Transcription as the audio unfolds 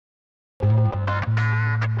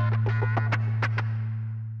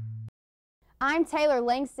I'm Taylor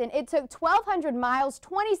Langston. It took 1,200 miles,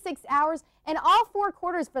 26 hours, and all 4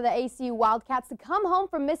 quarters for the ACU Wildcats to come home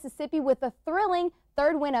from Mississippi with a thrilling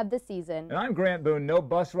third win of the season. And I'm Grant Boone. No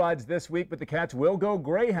bus rides this week, but the Cats will go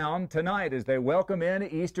Greyhound tonight as they welcome in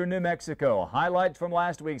Eastern New Mexico. Highlights from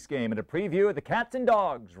last week's game and a preview of the Cats and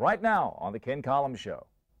Dogs right now on the Ken Collums Show.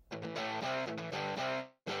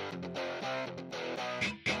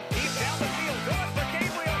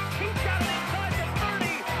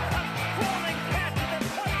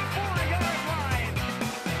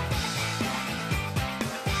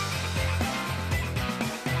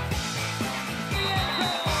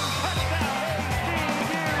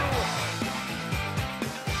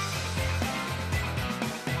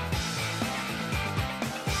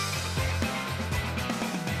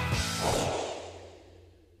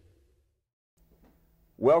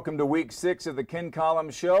 Welcome to Week 6 of the Ken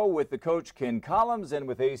Collums Show with the coach Ken Collums and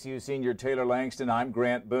with ACU senior Taylor Langston. I'm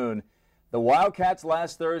Grant Boone. The Wildcats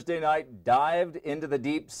last Thursday night dived into the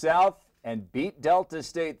Deep South and beat Delta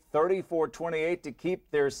State 34-28 to keep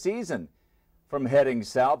their season from heading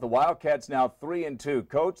south. The Wildcats now 3-2.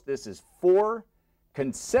 Coach, this is 4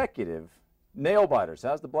 consecutive nail-biters.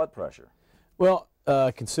 How's the blood pressure? Well,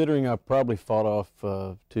 considering I probably fought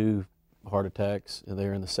off 2 heart attacks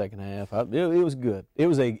there in the second half, it was good. It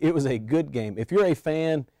was a good game. If you're a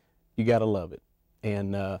fan, you got to love it.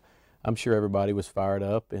 And I'm sure everybody was fired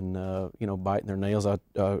up and you know, biting their nails. I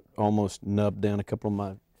almost nubbed down a couple of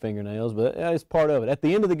my fingernails, but it's part of it. At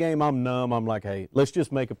the end of the game, I'm numb. I'm like, hey, let's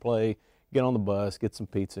just make a play, get on the bus, get some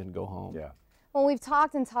pizza, and go home. Yeah. Well, we've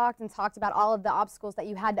talked about all of the obstacles that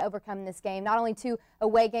you had to overcome in this game. Not only 2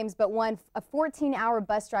 away games, but a 14-hour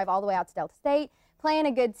bus drive all the way out to Delta State. Playing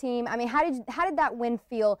a good team. I mean, how did that win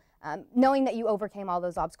feel, knowing that you overcame all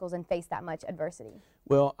those obstacles and faced that much adversity?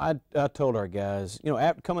 Well, I told our guys, you know,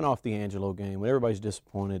 after coming off the Angelo game, when everybody's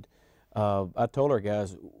disappointed, I told our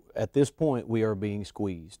guys, at this point we are being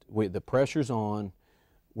squeezed. The pressure's on.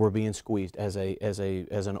 We're being squeezed as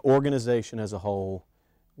an organization as a whole.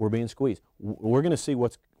 We're being squeezed. We're going to see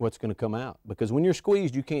what's going to come out, because when you're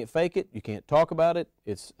squeezed, you can't fake it. You can't talk about it.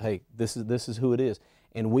 It's, hey, this is who it is,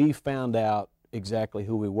 and we found out exactly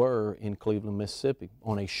who we were in Cleveland, Mississippi,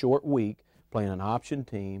 on a short week, playing an option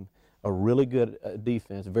team, a really good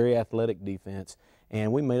defense, very athletic defense,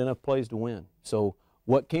 and we made enough plays to win. So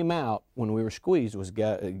what came out when we were squeezed was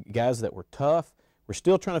guys that were tough. We're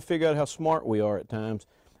still trying to figure out how smart we are at times,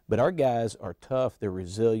 but our guys are tough, they're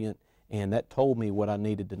resilient, and that told me what I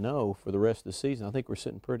needed to know for the rest of the season. I think we're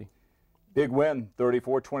sitting pretty. Big win,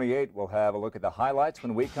 34-28. We'll have a look at the highlights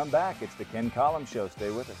when we come back. It's the Ken Collums Show.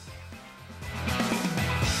 Stay with us.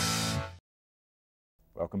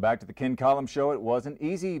 Welcome back to the Ken Collums Show. It wasn't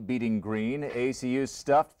easy beating green. ACU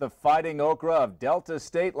stuffed the Fighting Okra of Delta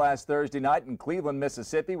State last Thursday night in Cleveland,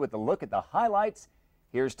 Mississippi. With a look at the highlights,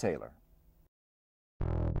 here's Taylor.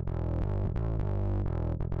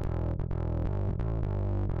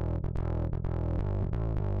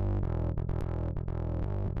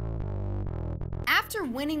 After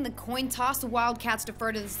winning the coin toss, the Wildcats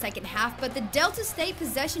deferred to the second half, but the Delta State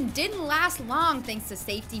possession didn't last long thanks to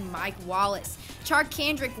safety Mike Wallace.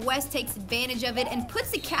 Charkandrick West takes advantage of it and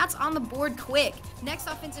puts the Cats on the board quick. Next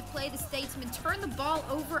offensive play, the Statesmen turn the ball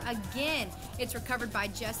over again. It's recovered by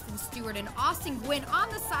Justin Stewart, and Austin Gwynn on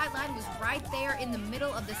the sideline was right there in the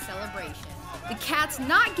middle of the celebration. The Cats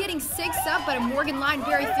not getting 6 up, but a Morgan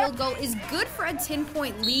Lineberry field goal is good for a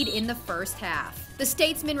 10-point lead in the first half. The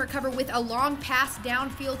Statesmen recover with a long pass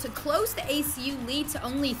downfield to close the ACU lead to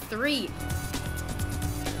only 3.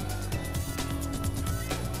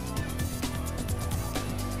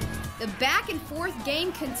 The back-and-forth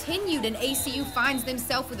game continued, and ACU finds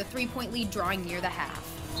themselves with a 3-point lead drawing near the half.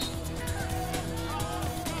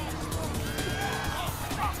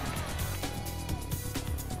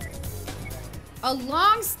 A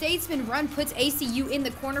long Statesman run puts ACU in the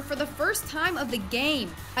corner for the first time of the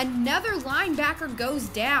game. Another linebacker goes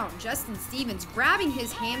down, Justin Stevens grabbing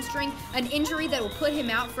his hamstring, an injury that will put him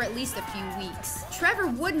out for at least a few weeks. Trevor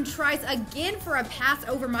Wooden tries again for a pass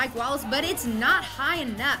over Mike Wallace, but it's not high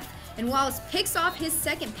enough, and Wallace picks off his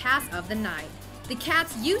second pass of the night. The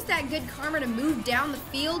Cats use that good karma to move down the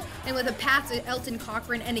field, and with a pass to Elton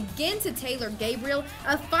Cochran and again to Taylor Gabriel,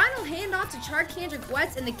 a final handoff to Charkandrick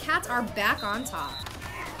West, and the Cats are back on top.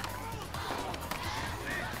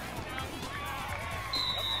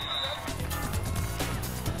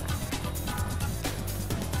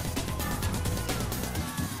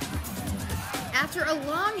 After a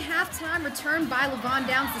long halftime return by Levon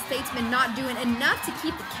Downs, the Statesmen not doing enough to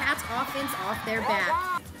keep the Cats offense off their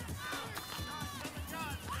back.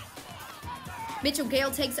 Mitchell Gale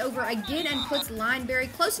takes over again and puts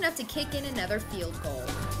Lineberry close enough to kick in another field goal.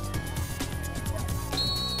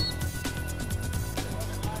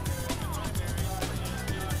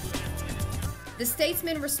 The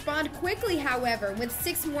Statesmen respond quickly, however. With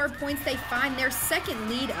 6 more points, they find their second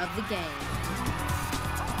lead of the game.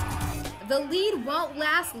 The lead won't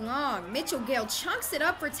last long. Mitchell Gale chunks it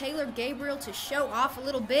up for Taylor Gabriel to show off a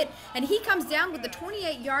little bit, and he comes down with a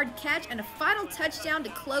 28-yard catch and a final touchdown to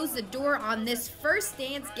close the door on this first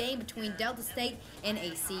dance game between Delta State and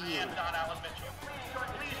ACU.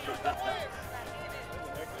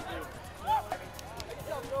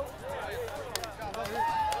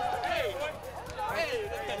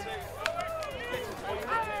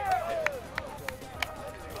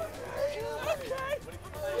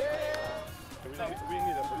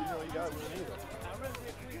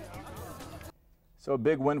 So a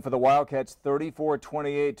big win for the Wildcats,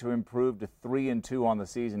 34-28 to improve to 3-2 on the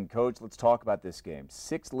season. Coach, let's talk about this game.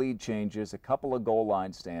 6 lead changes, a couple of goal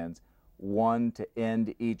line stands, 1 to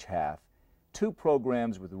end each half. 2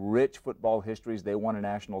 programs with rich football histories. They won a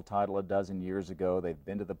national title a dozen years ago. They've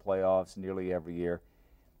been to the playoffs nearly every year.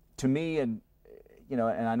 To me, and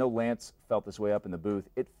I know Lance felt this way up in the booth,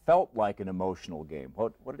 it felt like an emotional game.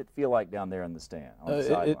 What did it feel like down there in the stand, on the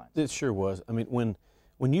sidelines? It sure was. I mean,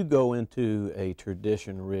 when you go into a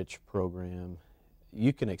tradition-rich program,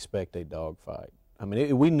 you can expect a dogfight. I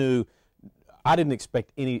mean, we knew. I didn't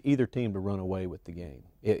expect either team to run away with the game.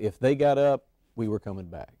 If they got up, we were coming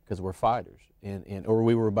back because we're fighters, or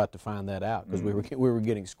we were about to find that out because we were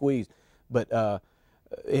getting squeezed. But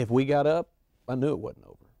if we got up, I knew it wasn't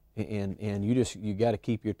over. And you got to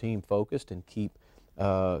keep your team focused and keep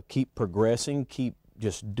progressing, keep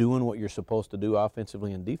just doing what you're supposed to do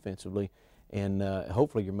offensively and defensively. And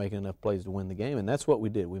hopefully you're making enough plays to win the game, and that's what we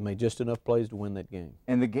did. We made just enough plays to win that game.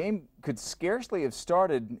 And the game could scarcely have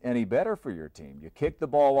started any better for your team. You kicked the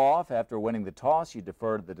ball off after winning the toss. You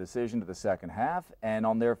deferred the decision to the second half, and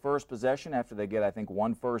on their first possession, after they get, I think,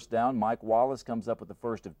 1 first down, Mike Wallace comes up with the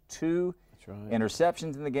first of 2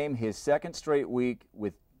 interceptions in the game, his second straight week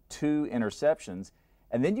with 2 interceptions.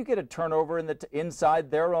 And then you get a turnover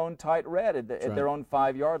inside their own tight red at their own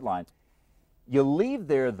 5-yard line. You leave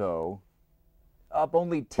there, though, up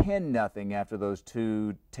only 10-0 after those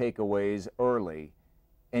 2 takeaways early,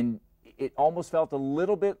 and it almost felt a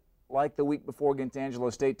little bit like the week before against Angelo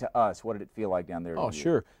State to us. What did it feel like down there? Oh,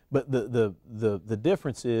 sure. But the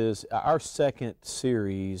difference is our second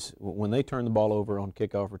series, when they turned the ball over on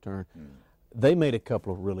kickoff return, they made a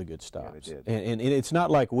couple of really good stops. Yeah, they did. And it's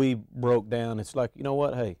not like we broke down. It's like, you know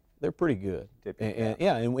what? Hey, they're pretty good.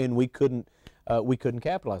 And we couldn't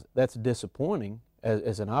capitalize. That's disappointing.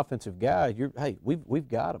 As an offensive guy, we've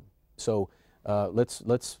got them. So let's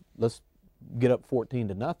get up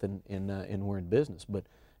 14-0 and we're in business. But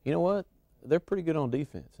you know what? They're pretty good on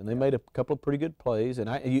defense, and they made a couple of pretty good plays. And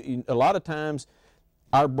a lot of times,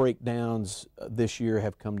 our breakdowns this year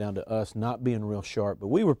have come down to us not being real sharp. But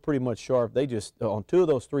we were pretty much sharp. They just on 2 of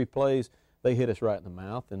those 3 plays, they hit us right in the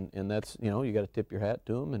mouth, and that's, you got to tip your hat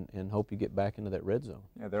to them and hope you get back into that red zone.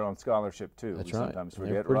 Yeah, they're on scholarship too. That's we right. Sometimes They're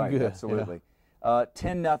forget. pretty good. Absolutely. Yeah.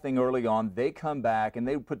 10-0 early on. They come back and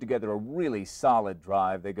they put together a really solid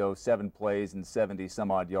drive. They go 7 plays and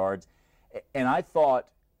 70-some-odd yards. And I thought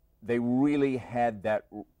they really had that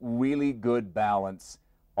really good balance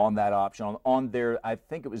on that option. On their, I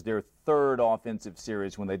think it was their 3rd offensive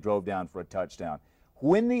series when they drove down for a touchdown.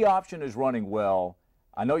 When the option is running well,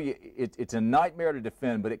 I know it's a nightmare to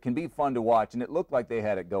defend, but it can be fun to watch. And it looked like they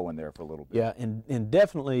had it going there for a little bit. Yeah, and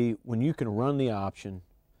definitely when you can run the option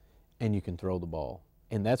and you can throw the ball.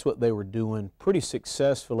 And that's what they were doing pretty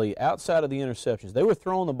successfully outside of the interceptions. They were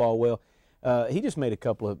throwing the ball well. He just made a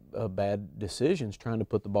couple of bad decisions trying to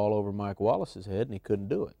put the ball over Mike Wallace's head, and he couldn't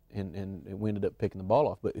do it. And we ended up picking the ball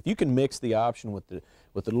off. But if you can mix the option with a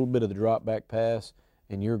little bit of the drop back pass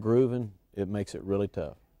and you're grooving, it makes it really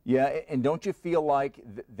tough. Yeah, and don't you feel like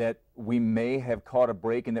that we may have caught a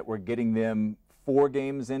break and that we're getting them 4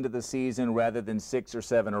 games into the season rather than 6 or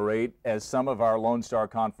 7 or 8, as some of our Lone Star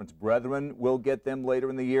Conference brethren will get them later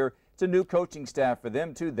in the year? It's a new coaching staff for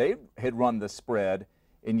them, too. They had run the spread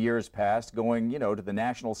in years past, going, to the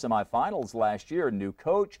national semifinals last year. New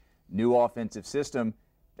coach, new offensive system.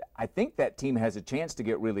 I think that team has a chance to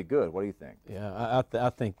get really good. What do you think? Yeah, I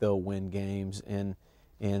think they'll win games, and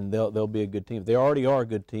they'll be a good team. They already are a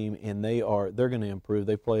good team, and they're going to improve.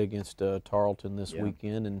 They play against Tarleton this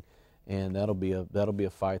weekend, and that'll be a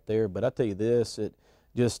fight there. But I tell you this,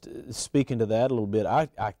 just speaking to that a little bit,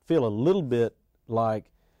 I feel a little bit like,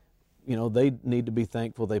 they need to be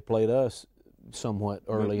thankful they played us somewhat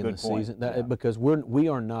early in the season, because we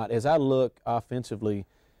are not. As I look offensively,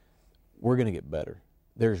 we're going to get better.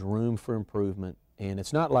 There's room for improvement, and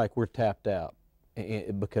it's not like we're tapped out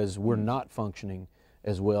because we're not functioning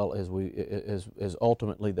as well as as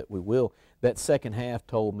ultimately that we will. That second half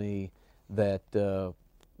told me that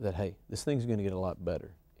hey, this thing's going to get a lot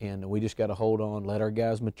better, and we just got to hold on, let our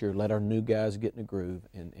guys mature, let our new guys get in a groove,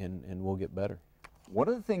 and we'll get better. One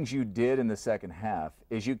of the things you did in the second half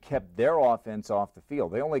is you kept their offense off the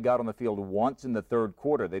field. They only got on the field once in the third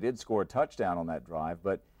quarter. They did score a touchdown on that drive,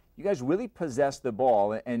 but you guys really possessed the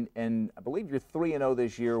ball, and I believe you're 3-0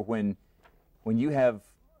 this year when you have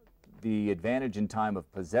the advantage in time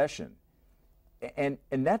of possession. And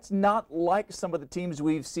that's not like some of the teams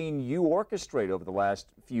we've seen you orchestrate over the last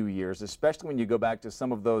few years, especially when you go back to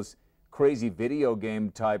some of those crazy video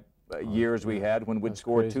game type years we had when we'd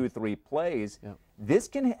score 2-3 plays. Yep. This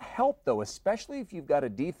can help, though, especially if you've got a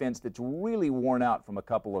defense that's really worn out from a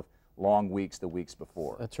couple of long weeks the weeks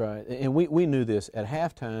before. That's right. And we knew this. At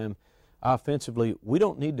halftime, offensively, we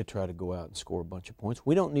don't need to try to go out and score a bunch of points.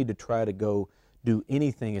 We don't need to try to go do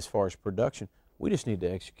anything as far as production. We just need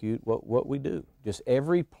to execute what we do. Just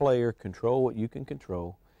every player control what you can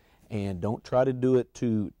control, and don't try to do it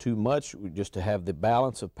too much. Just to have the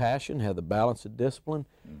balance of passion, have the balance of discipline,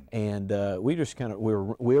 and we just kind of we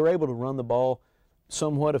were able to run the ball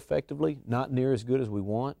somewhat effectively, not near as good as we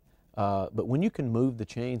want. But when you can move the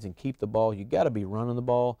chains and keep the ball, you got to be running the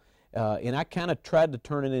ball. And I kind of tried to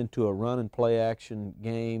turn it into a run and play action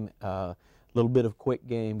game, a little bit of quick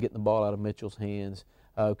game, getting the ball out of Mitchell's hands.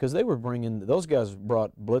 Because they were those guys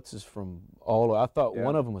brought blitzes from all. I thought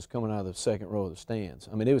one of them was coming out of the second row of the stands.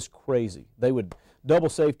 I mean, it was crazy. They would double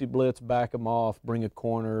safety blitz, back them off, bring a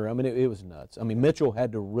corner. I mean, it was nuts. I mean, Mitchell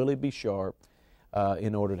had to really be sharp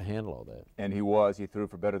in order to handle all that. And he was. He threw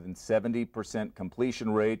for better than 70%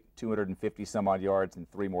 completion rate, 250 some odd yards,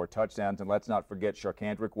 and 3 more touchdowns. And let's not forget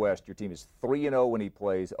Sharkandrick West. Your team is 3-0 when he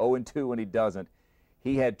plays, 0-2 when he doesn't.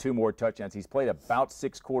 He had 2 more touchdowns. He's played about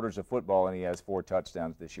 6 quarters of football, and he has 4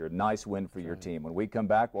 touchdowns this year. Nice win for your team. When we come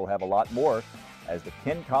back, we'll have a lot more as the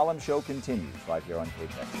Ken Collums Show continues right here on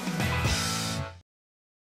KTEX.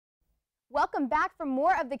 Welcome back for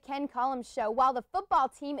more of the Ken Collums Show. While the football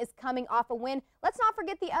team is coming off a win, let's not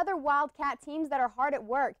forget the other Wildcat teams that are hard at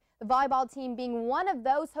work. The volleyball team being one of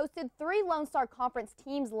those hosted 3 Lone Star Conference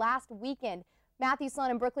teams last weekend. Matthew Sloan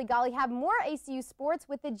and Brookley Golly have more ACU sports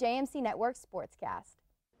with the JMC Network Sportscast.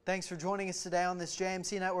 Thanks for joining us today on this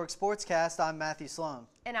JMC Network Sportscast. I'm Matthew Sloan.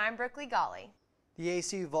 And I'm Brookley Golly. The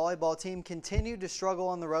ACU volleyball team continued to struggle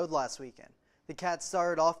on the road last weekend. The Cats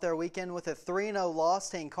started off their weekend with a 3-0 loss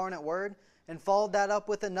to Incarnate Word and followed that up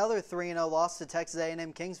with another 3-0 loss to Texas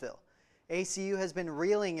A&M Kingsville. ACU has been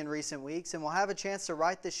reeling in recent weeks and will have a chance to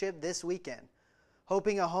right the ship this weekend.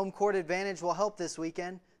 Hoping a home court advantage will help this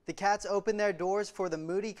weekend, the Cats open their doors for the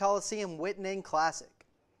Moody Coliseum Whitney Classic.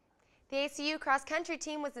 The ACU cross-country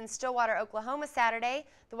team was in Stillwater, Oklahoma Saturday.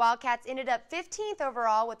 The Wildcats ended up 15th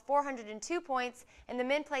overall with 402 points, and the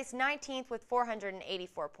men placed 19th with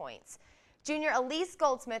 484 points. Junior Elise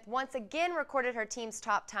Goldsmith once again recorded her team's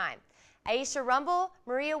top time. Aisha Rumble,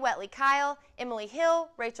 Maria Wetley-Kyle, Emily Hill,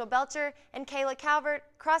 Rachel Belcher, and Kayla Calvert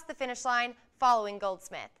crossed the finish line following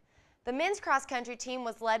Goldsmith. The men's cross-country team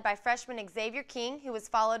was led by freshman Xavier King, who was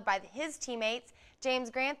followed by his teammates James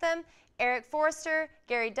Grantham, Eric Forrester,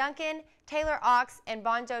 Gary Duncan, Taylor Ox, and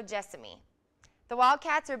Bonjo Jessamy. The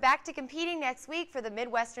Wildcats are back to competing next week for the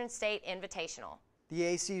Midwestern State Invitational. The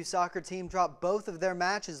ACU soccer team dropped both of their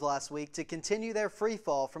matches last week to continue their free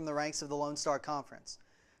fall from the ranks of the Lone Star Conference.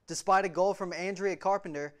 Despite a goal from Andrea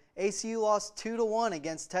Carpenter, ACU lost 2-1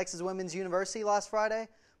 against Texas Women's University last Friday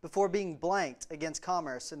before being blanked against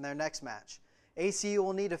Commerce in their next match. ACU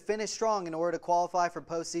will need to finish strong in order to qualify for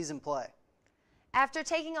postseason play. After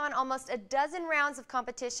taking on almost a dozen rounds of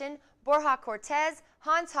competition, Borja Cortez,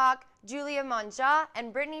 Hans Hawk, Julia Manja,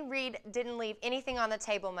 and Brittany Reed didn't leave anything on the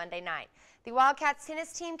table Monday night. The Wildcats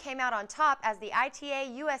tennis team came out on top as the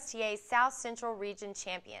ITA-USTA South Central Region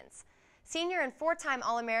champions. Senior and 4-time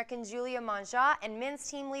All-American Julia Manja and men's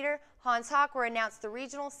team leader Hans Hawk were announced the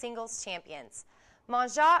regional singles champions.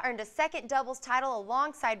 Manja earned a second doubles title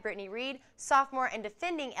alongside Brittany Reed, sophomore and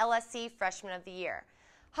defending LSC Freshman of the Year.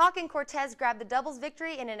 Hawk and Cortez grabbed the doubles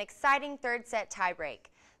victory in an exciting third-set tiebreak.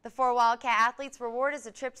 The 4 Wildcat athletes were awarded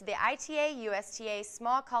a trip to the ITA-USTA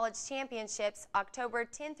Small College Championships October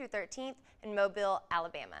 10 through 13th in Mobile,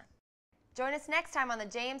 Alabama. Join us next time on the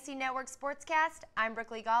JMC Network Sportscast. I'm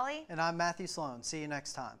Brookley Golly. And I'm Matthew Sloan. See you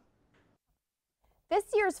next time. This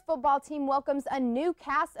year's football team welcomes a new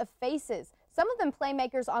cast of faces. Some of them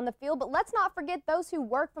playmakers on the field, but let's not forget those who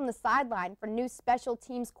work from the sideline. For new special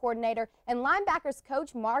teams coordinator and linebackers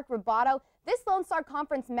coach Mark Roboto, this Lone Star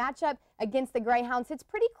Conference matchup against the Greyhounds hits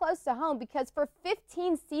pretty close to home because for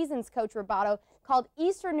 15 seasons, Coach Roboto called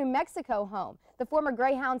Eastern New Mexico home. The former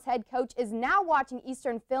Greyhounds head coach is now watching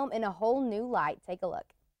Eastern film in a whole new light. Take a look.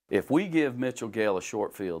 If we give Mitchell Gale a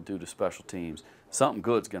short field due to special teams, something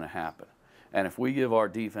good's going to happen. And if we give our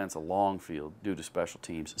defense a long field due to special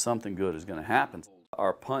teams, something good is going to happen.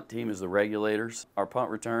 Our punt team is the regulators. Our punt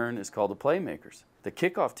return is called the playmakers. The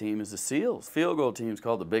kickoff team is the SEALs. Field goal team is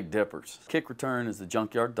called the Big Dippers. Kick return is the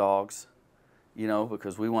junkyard dogs, you know,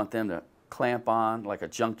 because we want them to clamp on like a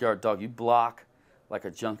junkyard dog. You block like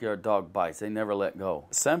a junkyard dog bites. They never let go.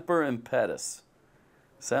 Semper Impetus.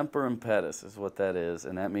 Semper Impetus is what that is,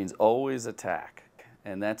 and that means always attack.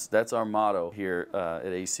 And that's our motto here at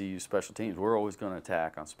ACU Special Teams. We're always going to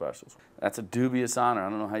attack on specials. That's a dubious honor. I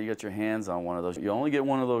don't know how you got your hands on one of those. You only get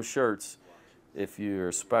one of those shirts if you're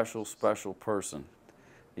a special person.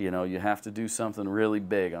 You know, you have to do something really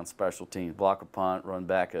big on special teams. Block a punt, run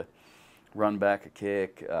back a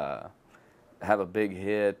kick, have a big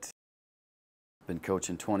hit. Been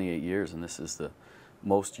coaching 28 years, and this is the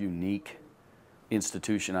most unique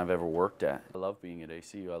institution I've ever worked at. I love being at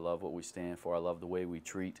ACU. I love what we stand for. I love the way we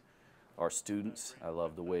treat our students. I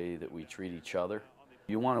love the way that we treat each other.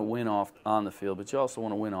 You want to win on the field, but you also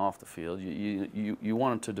want to win off the field. You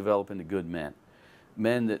want them to develop into good men.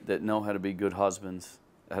 Men that know how to be good husbands,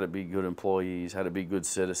 how to be good employees, how to be good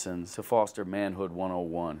citizens, to foster manhood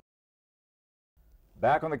 101.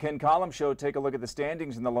 Back on the Ken Collums Show, take a look at the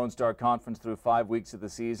standings in the Lone Star Conference through 5 weeks of the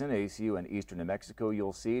season. ACU and Eastern New Mexico,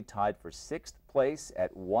 you'll see, tied for 6th place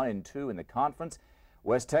at 1-2 in the conference.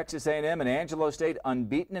 West Texas A&M and Angelo State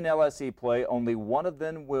unbeaten in LSC play. Only one of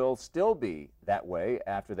them will still be that way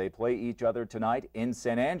after they play each other tonight in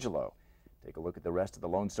San Angelo. Take a look at the rest of the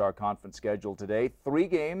Lone Star Conference schedule today. 3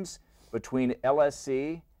 games between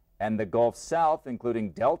LSC and the Gulf South,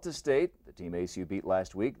 including Delta State, the team ACU beat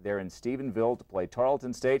last week. They're in Stephenville to play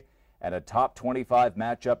Tarleton State, and a top 25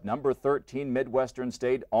 matchup, number 13 Midwestern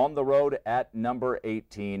State on the road at number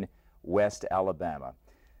 18 West Alabama.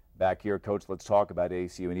 Back here, Coach, let's talk about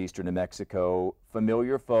ACU and Eastern New Mexico.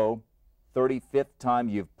 Familiar foe, 35th time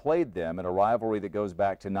you've played them in a rivalry that goes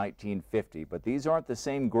back to 1950. But these aren't the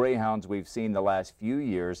same Greyhounds we've seen the last few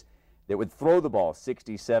years that would throw the ball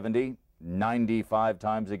 60, 70, 95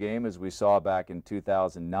 times a game as we saw back in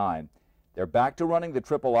 2009. They're back to running the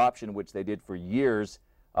triple option, which they did for years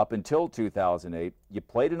up until 2008. You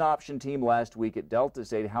played an option team last week at Delta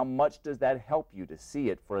State. How much does that help you to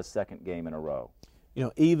see it for a second game in a row? You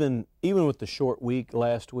know, even with the short week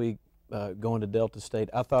last week going to Delta State,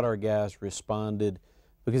 I thought our guys responded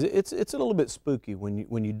because it's a little bit spooky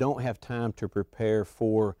when you don't have time to prepare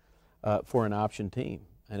for an option team,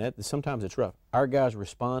 and sometimes it's rough. Our guys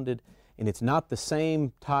responded. And it's not the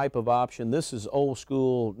same type of option. This is old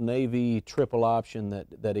school Navy triple option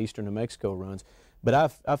that Eastern New Mexico runs.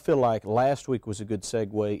 But I feel like last week was a good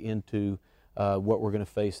segue into what we're going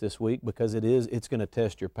to face this week, because it's going to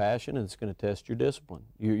test your passion and it's going to test your discipline.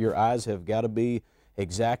 Your eyes have got to be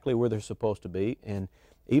exactly where they're supposed to be. And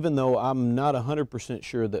even though I'm not 100%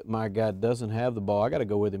 sure that my guy doesn't have the ball, I got to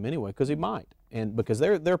go with him anyway because he might. And because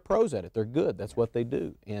they're pros at it, they're good. That's what they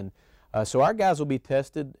do. And so our guys will be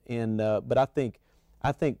tested, but I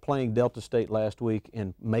think playing Delta State last week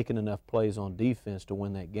and making enough plays on defense to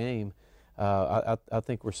win that game, I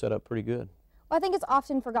think we're set up pretty good. Well, I think it's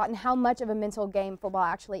often forgotten how much of a mental game football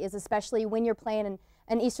actually is, especially when you're playing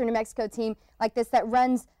an Eastern New Mexico team like this that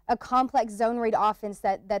runs a complex zone read offense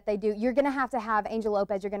that they do. You're going to have Angel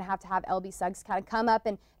Lopez, you're going to have LB Suggs kind of come up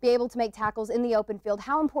and be able to make tackles in the open field.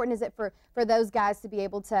 How important is it for those guys to be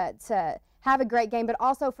able to have a great game, but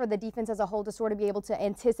also for the defense as a whole to sort of be able to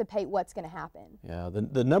anticipate what's going to happen? Yeah,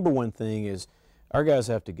 the number one thing is our guys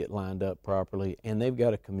have to get lined up properly, and they've got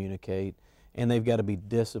to communicate, and they've got to be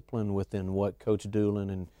disciplined within what Coach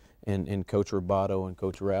Doolin and Coach Roboto and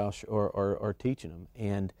Coach Roush are teaching them.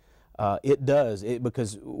 And it does,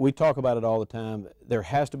 because we talk about it all the time. There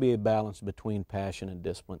has to be a balance between passion and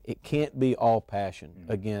discipline. It can't be all passion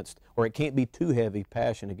or it can't be too heavy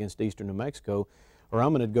passion against Eastern New Mexico, or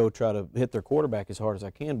I'm going to go try to hit their quarterback as hard as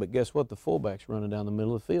I can. But guess what? The fullback's running down the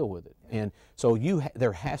middle of the field with it. And so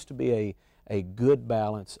there has to be a good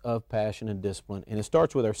balance of passion and discipline, and it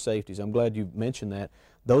starts with our safeties. I'm glad you mentioned that.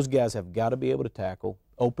 Those guys have got to be able to tackle,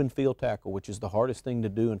 open field tackle, which is the hardest thing to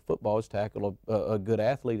do in football, is tackle a good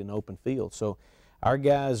athlete in open field. So our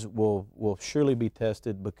guys will surely be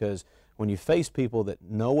tested, because when you face people that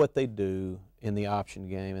know what they do in the option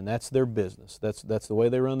game, and that's their business, that's the way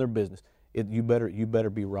they run their business, you better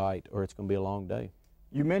be right, or it's going to be a long day.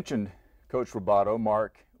 You mentioned Coach Roboto,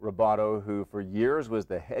 Mark Roboto, who for years was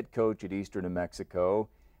the head coach at Eastern New Mexico.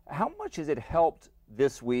 How much has it helped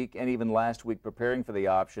this week and even last week preparing for the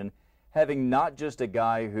option, having not just a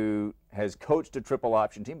guy who has coached a triple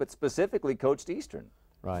option team, but specifically coached Eastern?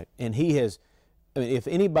 Right, and he has. I mean, if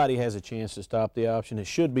anybody has a chance to stop the option, it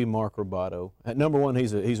should be Mark Roboto. Number one,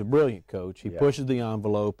 he's a brilliant coach. He pushes the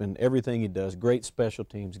envelope in everything he does. Great special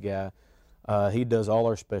teams guy. He does all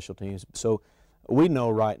our special teams. So we know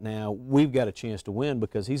right now we've got a chance to win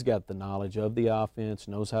because he's got the knowledge of the offense,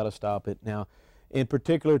 knows how to stop it. Now, in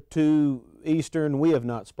particular to Eastern, we have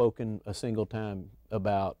not spoken a single time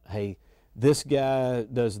about, hey, this guy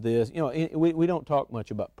does this. You know, we don't talk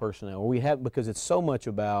much about personnel. We have, because it's so much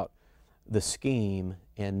about the scheme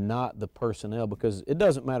and not the personnel, because it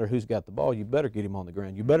doesn't matter who's got the ball. You better get him on the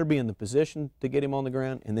ground. You better be in the position to get him on the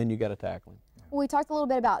ground, and then you got to tackle him. Well, we talked a little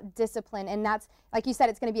bit about discipline, and that's, like you said,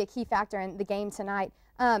 it's going to be a key factor in the game tonight.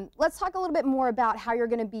 Let's talk a little bit more about how you're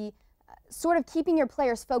going to be sort of keeping your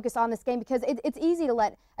players focused on this game, because it's easy to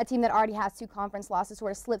let a team that already has 2 conference losses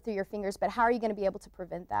sort of slip through your fingers, but how are you going to be able to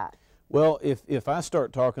prevent that? Well, if I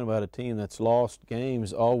start talking about a team that's lost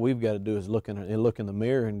games, all we've got to do is look in the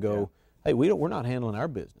mirror and go, hey, we're not handling our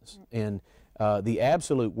business. And the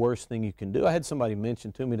absolute worst thing you can do, I had somebody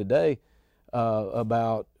mention to me today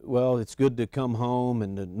about, well, it's good to come home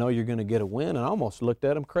and to know you're going to get a win, and I almost looked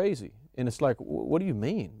at them crazy. And it's like, what do you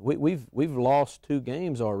mean? We've lost 2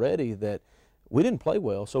 games already that we didn't play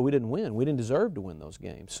well, so we didn't win. We didn't deserve to win those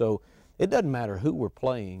games. So it doesn't matter who we're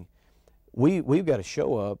playing. We've got to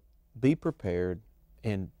show up, be prepared,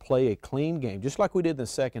 and play a clean game, just like we did in the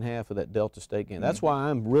second half of that Delta State game. That's why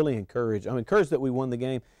I'm really encouraged. I'm encouraged that we won the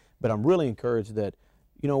game, but I'm really encouraged that,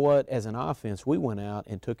 you know what, as an offense, we went out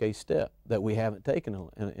and took a step that we haven't taken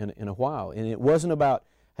in a while. And it wasn't about,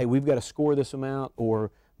 hey, we've got to score this amount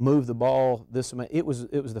or move the ball this amount. It was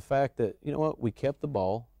the fact that, you know what, we kept the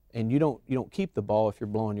ball, and you don't keep the ball if you're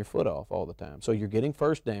blowing your foot off all the time. So you're getting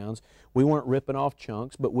first downs. We weren't ripping off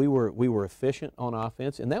chunks, but we were efficient on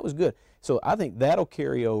offense, and that was good. So I think that'll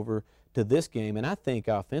carry over to this game, and I think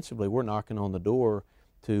offensively we're knocking on the door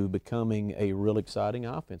to becoming a real exciting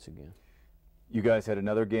offense again. You guys had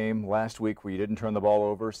another game last week where you didn't turn the ball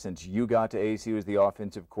over. Since you got to ACU as the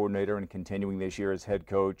offensive coordinator and continuing this year as head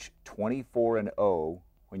coach, 24-0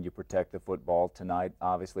 when you protect the football. Tonight,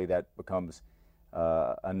 obviously, that becomes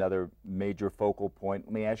another major focal point.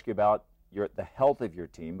 Let me ask you about the health of your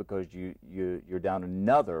team, because you're down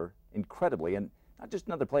another incredibly, and not just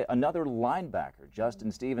another play, another linebacker.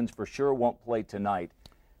 Justin Stevens for sure won't play tonight.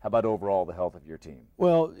 How about overall the health of your team?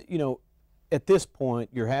 Well, you know, at this point,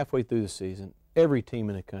 you're halfway through the season. Every team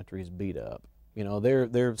in the country is beat up. You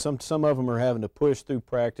know, some of them are having to push through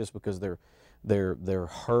practice because they're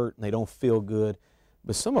hurt and they don't feel good.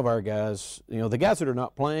 But some of our guys, you know, the guys that are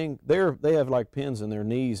not playing, they have like pins in their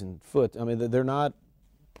knees and foot. I mean, they're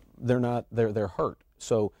hurt.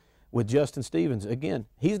 So with Justin Stevens, again,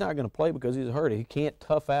 he's not going to play because he's hurt. He can't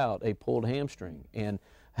tough out a pulled hamstring. And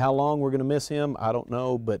how long we're going to miss him, I don't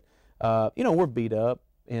know. But you know, we're beat up,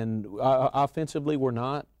 and offensively we're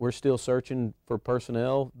not. We're still searching for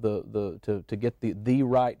personnel to get the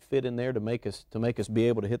right fit in there to make us be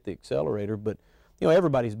able to hit the accelerator. But you know,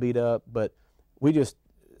 everybody's beat up, but we just,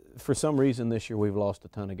 for some reason this year, we've lost a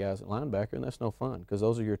ton of guys at linebacker, and that's no fun because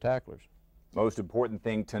those are your tacklers. Most important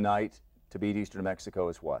thing tonight to beat Eastern New Mexico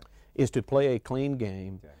is what? Is to play a clean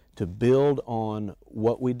game, to build on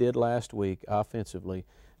what we did last week offensively,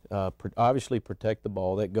 obviously protect the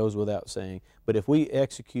ball. That goes without saying. But if we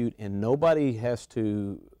execute and nobody has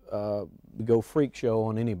to go freak show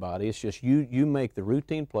on anybody, it's just you make the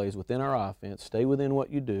routine plays within our offense, stay within what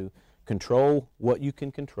you do, control what you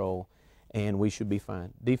can control, and we should be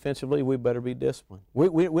fine. Defensively, we better be disciplined. We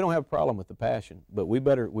don't have a problem with the passion, but we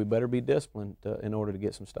better be disciplined in order to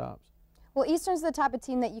get some stops. Well, Eastern's the type of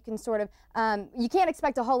team that you can sort of, you can't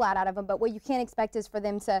expect a whole lot out of them, but what you can expect is for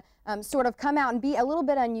them to sort of come out and be a little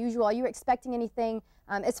bit unusual. Are you expecting anything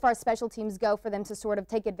as far as special teams go for them to sort of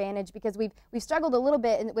take advantage? Because we've struggled a little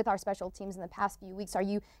bit with our special teams in the past few weeks. Are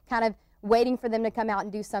you kind of waiting for them to come out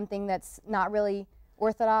and do something that's not really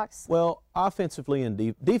orthodox? Well, offensively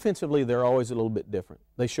and defensively, they're always a little bit different.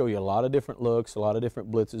 They show you a lot of different looks, a lot of different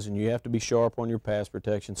blitzes, and you have to be sharp on your pass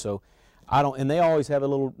protection. So and they always have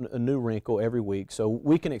a new wrinkle every week. So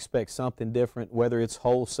we can expect something different, whether it's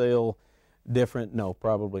wholesale different. No,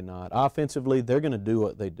 probably not. Offensively, they're going to do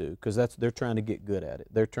what they do because they're trying to get good at it.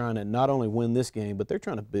 They're trying to not only win this game, but they're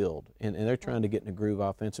trying to build, and they're trying to get in a groove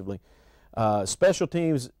offensively. Special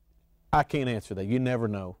teams, I can't answer that. You never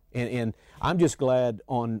know. And I'm just glad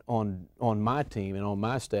on my team and on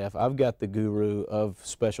my staff, I've got the guru of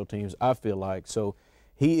special teams, I feel like. So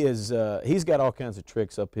he's got all kinds of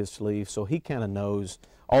tricks up his sleeve, so he kind of knows.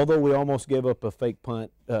 Although we almost gave up a fake punt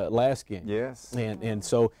last game. Yes. And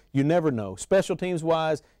so you never know. Special teams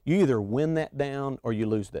wise, you either win that down or you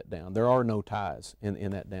lose that down. There are no ties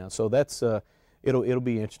in that down. So that's it'll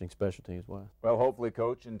be interesting special teams wise. Well, hopefully,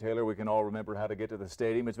 Coach and Taylor, we can all remember how to get to the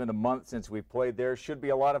stadium. It's been a month since we've played there. Should be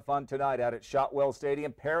a lot of fun tonight out at Shotwell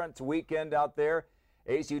Stadium. Parents Weekend out there.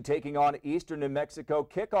 ASU taking on Eastern New Mexico.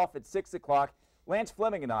 Kickoff at 6 o'clock. Lance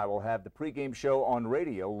Fleming and I will have the pregame show on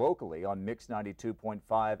radio locally on Mix 92.5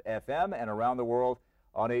 FM and around the world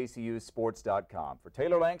on ACUsports.com. For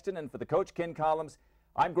Taylor Langston and for the coach Ken Collums,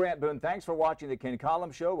 I'm Grant Boone. Thanks for watching the Ken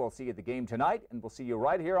Collums Show. We'll see you at the game tonight, and we'll see you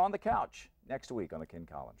right here on the couch next week on the Ken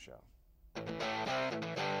Collums Show.